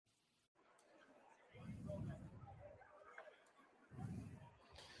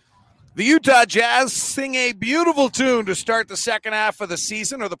The Utah Jazz sing a beautiful tune to start the second half of the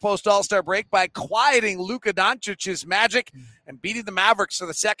season or the post-All-Star break by quieting Luka Doncic's magic and beating the Mavericks for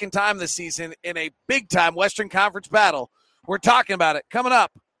the second time this season in a big-time Western Conference battle. We're talking about it coming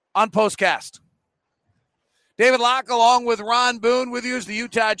up on POSTCAST. David Locke along with Ron Boone with you as the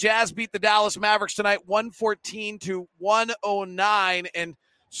Utah Jazz beat the Dallas Mavericks tonight 114-109. And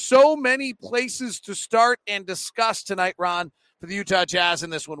so many places to start and discuss tonight, Ron, for the Utah Jazz in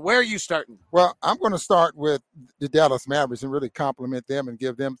this one. Where are you starting? Well, I'm going to start with the Dallas Mavericks and really compliment them and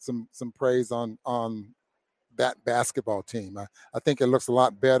give them some praise on that basketball team. I think it looks a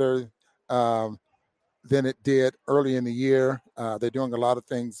lot better than it did early in the year. They're doing a lot of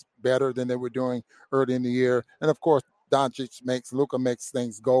things better than they were doing early in the year. And, of course, Luka makes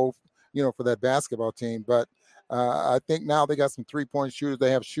things go, for that basketball team. But I think now they got some three-point shooters.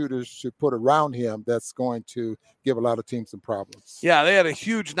 They have shooters to put around him that's going to give a lot of teams some problems. Yeah, they had a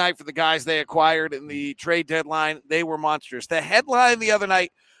huge night for the guys they acquired in the trade deadline. They were monsters. The headline the other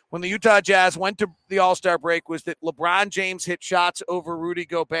night when the Utah Jazz went to the All-Star break was that LeBron James hit shots over Rudy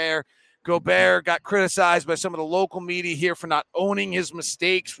Gobert. Gobert got criticized by some of the local media here for not owning his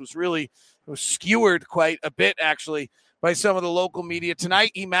mistakes, was skewered quite a bit, actually, by some of the local media.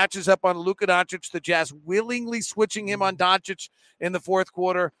 Tonight, he matches up on Luka Doncic, the Jazz willingly switching him on Doncic in the fourth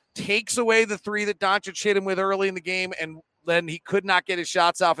quarter, takes away the three that Doncic hit him with early in the game, and then he could not get his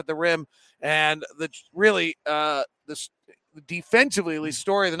shots off at the rim. And defensively, at least,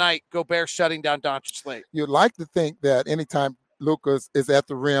 story of the night, Gobert shutting down Doncic late. You'd like to think that anytime Luka is at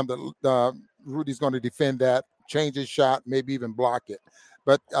the rim, that Rudy's going to defend that, change his shot, maybe even block it.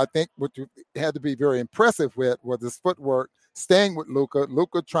 But I think what you had to be very impressive with was his footwork, staying with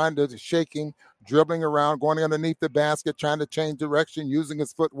Luka trying to shake him, dribbling around, going underneath the basket, trying to change direction, using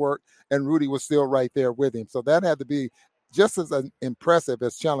his footwork, and Rudy was still right there with him. So that had to be just as impressive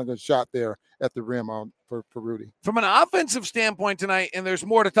as Challenger's shot there at the rim for Rudy. From an offensive standpoint tonight, and there's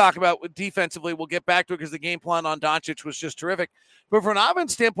more to talk about defensively, we'll get back to it because the game plan on Doncic was just terrific. But from an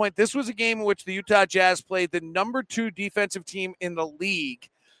offense standpoint, this was a game in which the Utah Jazz played the number 2 defensive team in the league.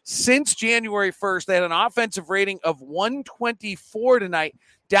 Since January 1st, they had an offensive rating of 124 tonight.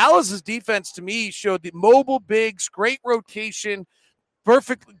 Dallas's defense, to me, showed the mobile bigs, great rotation,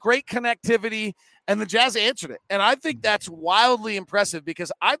 great connectivity, and the Jazz answered it. And I think that's wildly impressive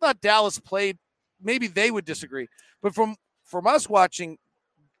because I thought Dallas played, maybe they would disagree, but from us watching,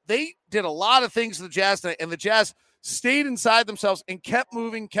 they did a lot of things to the Jazz tonight, and the Jazz stayed inside themselves and kept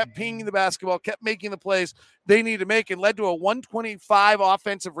moving, kept pinging the basketball, kept making the plays they need to make, and led to a 125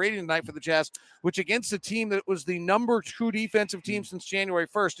 offensive rating tonight for the Jazz, which against a team that was the number 2 defensive team since January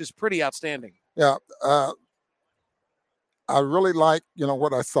 1st is pretty outstanding. Yeah, I really like,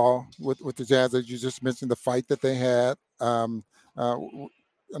 what I saw with the Jazz, as you just mentioned, the fight that they had. I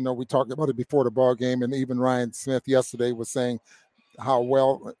know we talked about it before the ball game, and even Ryan Smith yesterday was saying how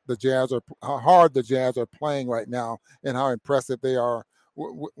hard the Jazz are playing right now and how impressive they are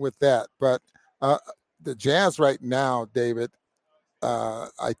with that. But the Jazz right now, David,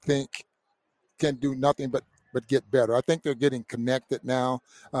 I think can do nothing but get better. I think they're getting connected now.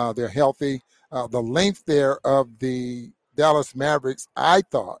 They're healthy. The length there of the Dallas Mavericks, I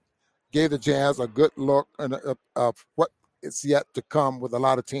thought, gave the Jazz a good look of what is yet to come with a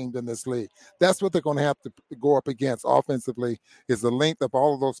lot of teams in this league. That's what they're going to have to go up against offensively, is the length of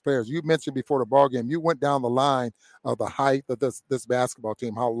all of those players. You mentioned before the ball game, you went down the line of the height of this basketball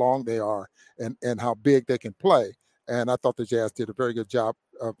team, how long they are and how big they can play. And I thought the Jazz did a very good job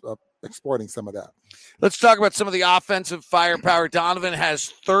of exploiting some of that. Let's talk about some of the offensive firepower. Donovan has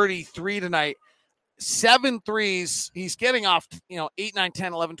 33 tonight. 7 threes. He's getting off, 8, 9,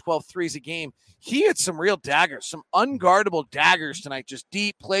 10, 11, 12 threes a game. He had some real daggers, some unguardable daggers tonight, just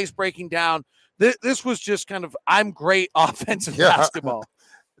deep plays breaking down. This was just kind of, I'm great offensive basketball.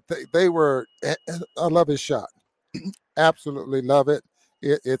 They were, I love his shot. Absolutely love it.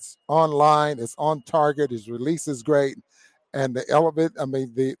 It's on line. It's on target. His release is great. And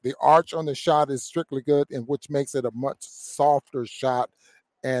the arch on the shot is strictly good, and which makes it a much softer shot.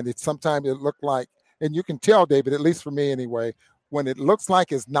 And sometimes it looked like, and you can tell, David, at least for me anyway, when it looks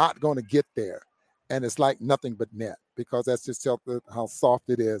like it's not going to get there, and it's like nothing but net, because that's just how soft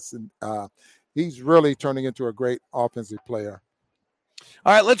it is. And he's really turning into a great offensive player.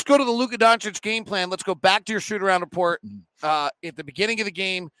 All right, let's go to the Luka Doncic game plan. Let's go back to your shoot-around report. At the beginning of the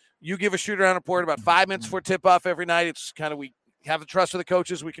game, you give a shoot-around report about 5 minutes before tip-off every night. It's kind of, we have the trust of the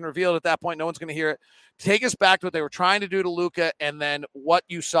coaches. We can reveal it at that point. No one's going to hear it. Take us back to what they were trying to do to Luka and then what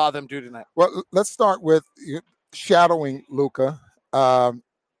you saw them do tonight. Well, let's start with shadowing Luka.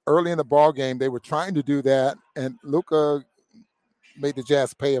 Early in the ball game, they were trying to do that, and Luka made the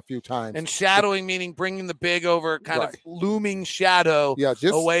Jazz pay a few times. And shadowing, meaning bringing the big over, kind of looming shadow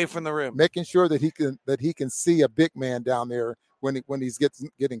just away from the rim, making sure that he can see a big man down there when he's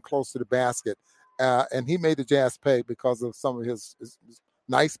getting close to the basket. And he made the Jazz pay because of some of his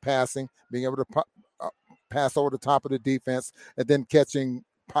nice passing, being able to pass over the top of the defense, and then catching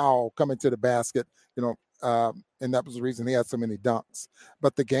Powell coming to the basket, and that was the reason he had so many dunks.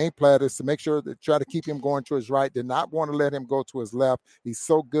 But the game plan is to make sure that try to keep him going to his right, did not want to let him go to his left. He's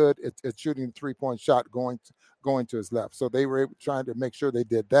so good at shooting the three-point shot going to his left. So they were trying to make sure they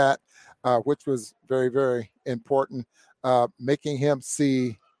did that, which was very, very important, making him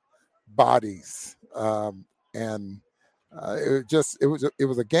see bodies. It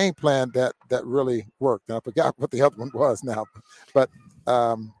was a game plan that really worked. And I forgot what the other one was now, but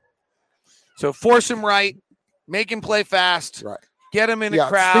so force him right, make him play fast, right, get him in the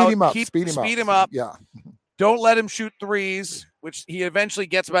crowd, speed him up. Yeah, don't let him shoot threes, which he eventually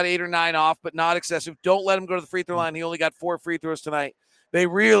gets about 8 or 9 off, but not excessive. Don't let him go to the free throw line. He only got 4 free throws tonight. They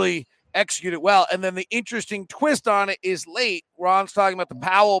really execute it well. And then the interesting twist on it is late. Ron's talking about the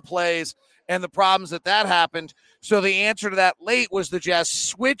Powell plays and the problems that happened. So the answer to that late was the Jazz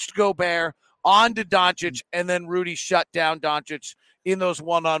switched Gobert onto Doncic, and then Rudy shut down Doncic in those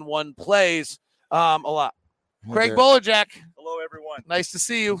one-on-one plays a lot. Craig Bullerjack. Hello, everyone. Nice to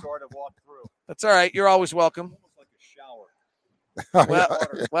see you. Sort of walk through. That's all right. You're always welcome. Almost like a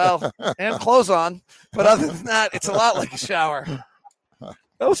shower. Well, and clothes on. But other than that, it's a lot like a shower.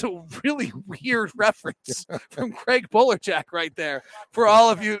 That was a really weird reference from Craig Bullerjack right there. For all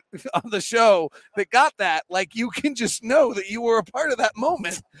of you on the show that got that, like, you can just know that you were a part of that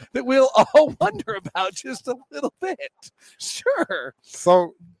moment that we'll all wonder about just a little bit. Sure.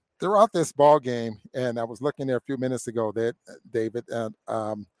 So throughout this ball game, and I was looking there a few minutes ago, David, and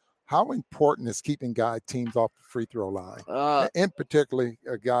how important is keeping teams off the free throw line? In particularly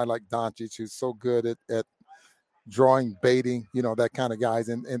a guy like Doncic, who's so good at drawing, baiting, that kind of guys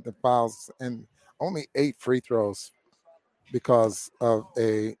in the fouls, and only 8 free throws because of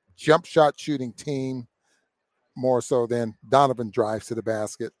a jump shot shooting team more so than Donovan drives to the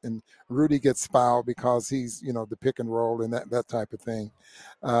basket, and Rudy gets fouled because he's, the pick and roll and that type of thing.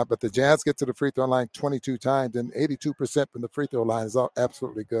 But the Jazz get to the free throw line 22 times, and 82% from the free throw line is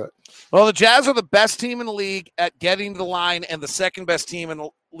absolutely good. Well, the Jazz are the best team in the league at getting to the line, and the second best team in the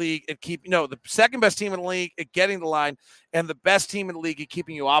league at the second best team in the league at getting the line, and the best team in the league at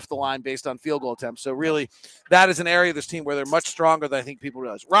keeping you off the line based on field goal attempts. So really, that is an area of this team where they're much stronger than I think people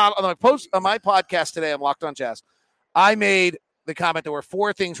realize. Rob, on my podcast today, I'm Locked on Jazz, I made the comment there were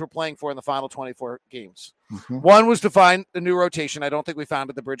 4 things we're playing for in the final 24 games. Mm-hmm. One was to find a new rotation. I don't think we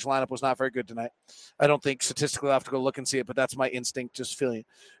found it. The bridge lineup was not very good tonight. I don't think statistically I'll have to go look and see it, but that's my instinct, just feeling it.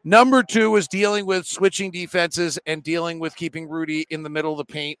 Number 2 was dealing with switching defenses and dealing with keeping Rudy in the middle of the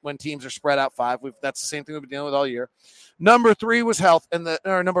paint when teams are spread out 5. That's the same thing we've been dealing with all year. Number 3 was health,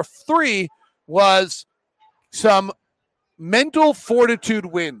 number 3 was some mental fortitude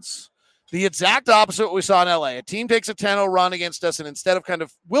wins. The exact opposite of what we saw in LA. A team takes a 10-0 run against us, and instead of kind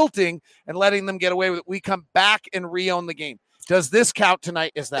of wilting and letting them get away with it, we come back and re-own the game. Does this count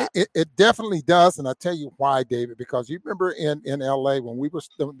tonight as that? It definitely does, and I'll tell you why, David, because you remember in LA when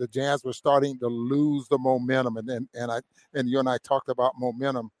the Jazz were starting to lose the momentum, and you and I talked about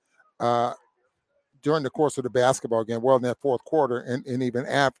momentum during the course of the basketball game, well, in that fourth quarter and even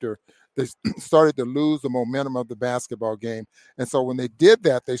after. They started to lose the momentum of the basketball game. And so when they did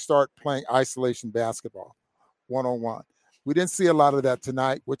that, they start playing isolation basketball, one-on-one. We didn't see a lot of that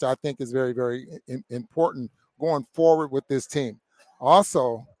tonight, which I think is very, very important going forward with this team.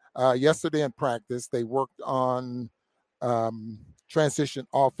 Also, yesterday in practice, they worked on transition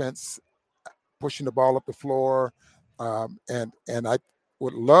offense, pushing the ball up the floor. And I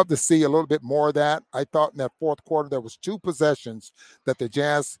would love to see a little bit more of that. I thought in that fourth quarter, there was 2 possessions that the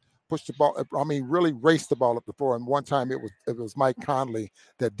Jazz pushed the ball, really raced the ball up the floor. And one time it was Mike Conley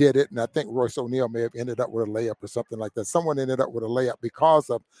that did it. And I think Royce O'Neal may have ended up with a layup or something like that. Someone ended up with a layup because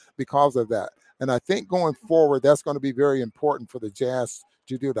of that. And I think going forward, that's going to be very important for the Jazz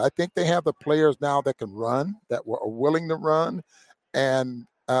to do that. I think they have the players now that can run, that are willing to run. And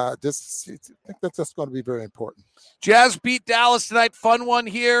I think that's just going to be very important. Jazz beat Dallas tonight. Fun one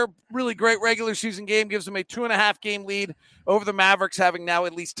here. Really great regular season game. Gives them a 2.5 game lead over the Mavericks, having now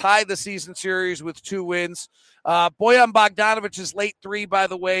at least tied the season series with 2 wins. Bojan Bogdanovic's late 3, by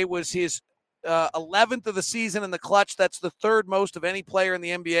the way, was his 11th of the season in the clutch. That's the 3rd most of any player in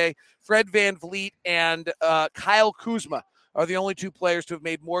the NBA. Fred VanVleet and Kyle Kuzma are the only 2 players to have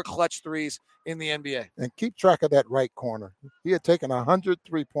made more clutch threes in the NBA. And keep track of that right corner. He had taken 100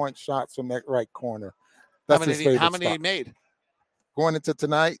 3-point shots from that right corner. That's how many he made? going into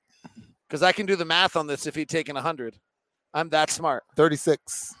tonight? Because I can do the math on this if he'd taken 100. I'm that smart.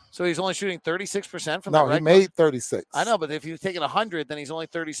 36. So he's only shooting 36% from No, the he made 36. I know, but if he's taking 100, then he's only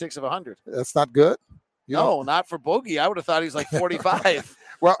 36 of 100. That's not good? No, not for bogey. I would have thought he's like 45.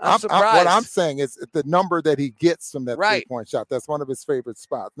 Well, I'm surprised. what I'm saying is the number that he gets from that Right. three-point shot. That's one of his favorite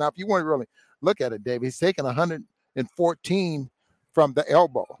spots. Now, if you want to really look at it, Dave, he's taken 114 from the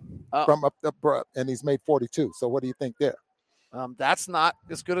elbow, from up the butt, and he's made 42. So what do you think there? That's not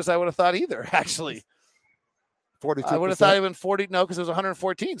as good as I would have thought either, actually. 42%? I would have thought he went 40. No, because it was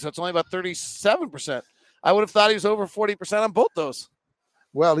 114, so it's only about 37%. I would have thought he was over 40% on both those.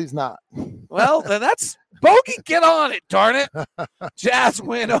 Well, he's not. Well, then that's bogey. Get on it, darn it. Jazz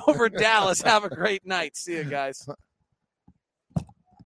win over Dallas. Have a great night. See you guys.